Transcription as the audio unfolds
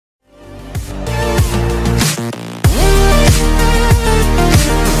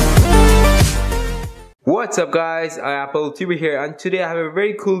What's up guys, Apple TV here, and today I have a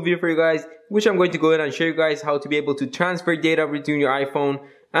very cool video for you guys, which I'm going to go ahead and show you guys how to be able to transfer data between your iPhone,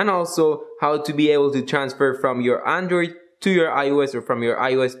 and also how to be able to transfer from your Android to your iOS, or from your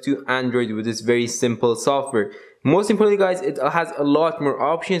iOS to Android with this very simple software. Most importantly guys, it has a lot more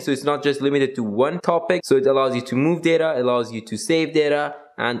options, so it's not just limited to one topic. So it allows you to move data, it allows you to save data,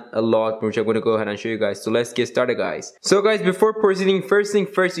 and a lot more, which I'm going to go ahead and show you guys. So let's get started guys. So guys, before proceeding, first thing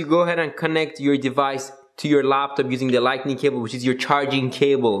first, you go ahead and connect your device to your laptop using the lightning cable, which is your charging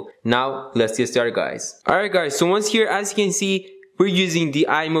cable. Now let's get started guys. Alright guys, so once here, as you can see, we're using the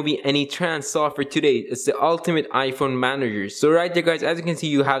iMovie AnyTrans software today. It's the ultimate iPhone manager. So right there guys, as you can see,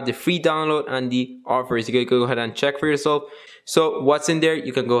 you have the free download and the offers. You can go ahead and check for yourself. So what's in there,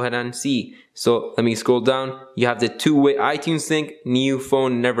 you can go ahead and see. So let me scroll down. You have the two-way iTunes sync, new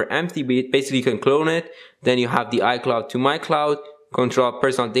phone never empty. Basically you can clone it. Then you have the iCloud to my cloud, control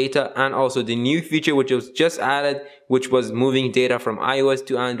personal data, and also the new feature which was just added, which was moving data from iOS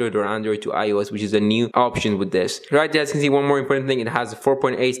to Android or Android to iOS, which is a new option with this. Right there, as you can see, one more important thing, it has a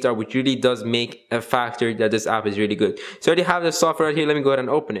 4.8 star, which really does make a factor that this app is really good. So I already have the software right here. Let me go ahead and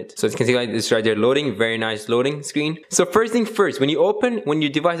open it. So as you can see guys, it's right there loading, very nice loading screen. So first thing first, when you open, when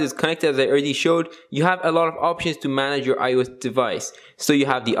your device is connected, as I already showed, you have a lot of options to manage your iOS device. So you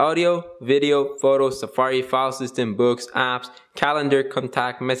have the audio, video, photos, Safari, file system, books, apps, calendar,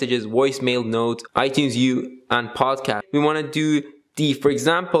 contact, messages, voicemail, notes, iTunes U, and podcast. We want to do the, for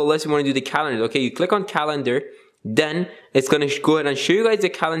example, let's want to do the calendar. Okay, you click on calendar, then it's going to go ahead and show you guys the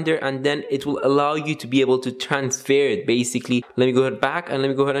calendar, and then it will allow you to be able to transfer it. Basically, let me go ahead back and let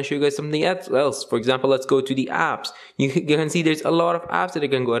me go ahead and show you guys something else. For example, let's go to the apps. You can see there's a lot of apps that I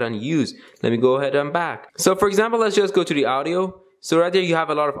can go ahead and use. Let me go ahead and back. So for example, let's just go to the audio. So right there you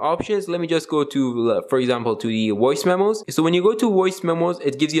have a lot of options. Let me just go to, for example, to the voice memos. So when you go to voice memos,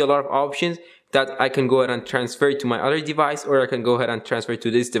 it gives you a lot of options that I can go ahead and transfer to my other device, or I can go ahead and transfer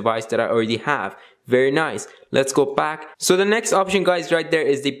to this device that I already have. Very nice. Let's go back. So the next option guys right there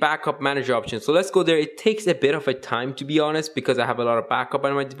is the backup manager option. So let's go there. It takes a bit of a time, to be honest, because I have a lot of backup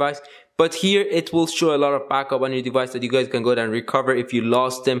on my device. But here it will show a lot of backup on your device that you guys can go ahead and recover if you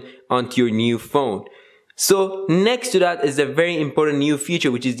lost them onto your new phone. So next to that is a very important new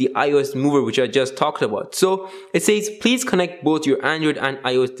feature, which is the iOS mover, which I just talked about. So it says, please connect both your Android and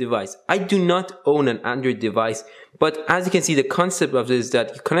iOS device. I do not own an Android device, but as you can see, the concept of this is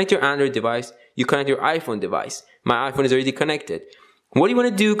that you connect your Android device, you connect your iPhone device. My iPhone is already connected. What you want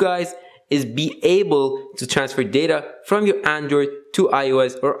to do guys is be able to transfer data from your Android to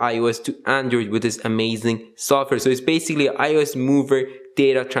iOS, or iOS to Android, with this amazing software. So it's basically an iOS mover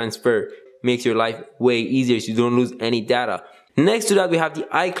data transfer. Makes your life way easier so you don't lose any data. Next to that, we have the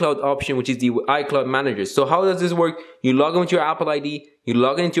iCloud option, which is the iCloud manager. So how does this work? You log in with your Apple ID, you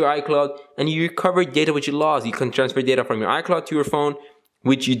log into your iCloud, and you recover data which you lost. You can transfer data from your iCloud to your phone,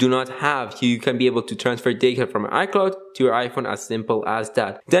 which you do not have. You can be able to transfer data from your iCloud to your iPhone, as simple as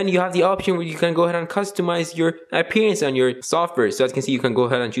that. Then you have the option where you can go ahead and customize your appearance on your software. So as you can see, you can go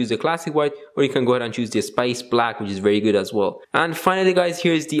ahead and choose the classic white, or you can go ahead and choose the spice black, which is very good as well. And finally guys,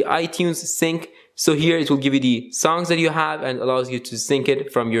 here's the iTunes sync. So here it will give you the songs that you have and allows you to sync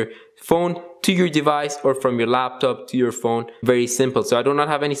it from your phone to your device, or from your laptop to your phone. Very simple. So I do not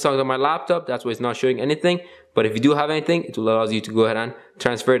have any songs on my laptop, that's why it's not showing anything. But if you do have anything, it will allow you to go ahead and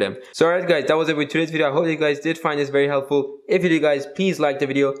transfer them. So alright guys, that was it with today's video. I hope you guys did find this very helpful. If you did guys, please like the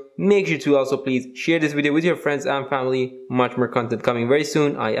video. Make sure to also please share this video with your friends and family. Much more content coming very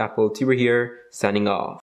soon. Apple TV here, signing off.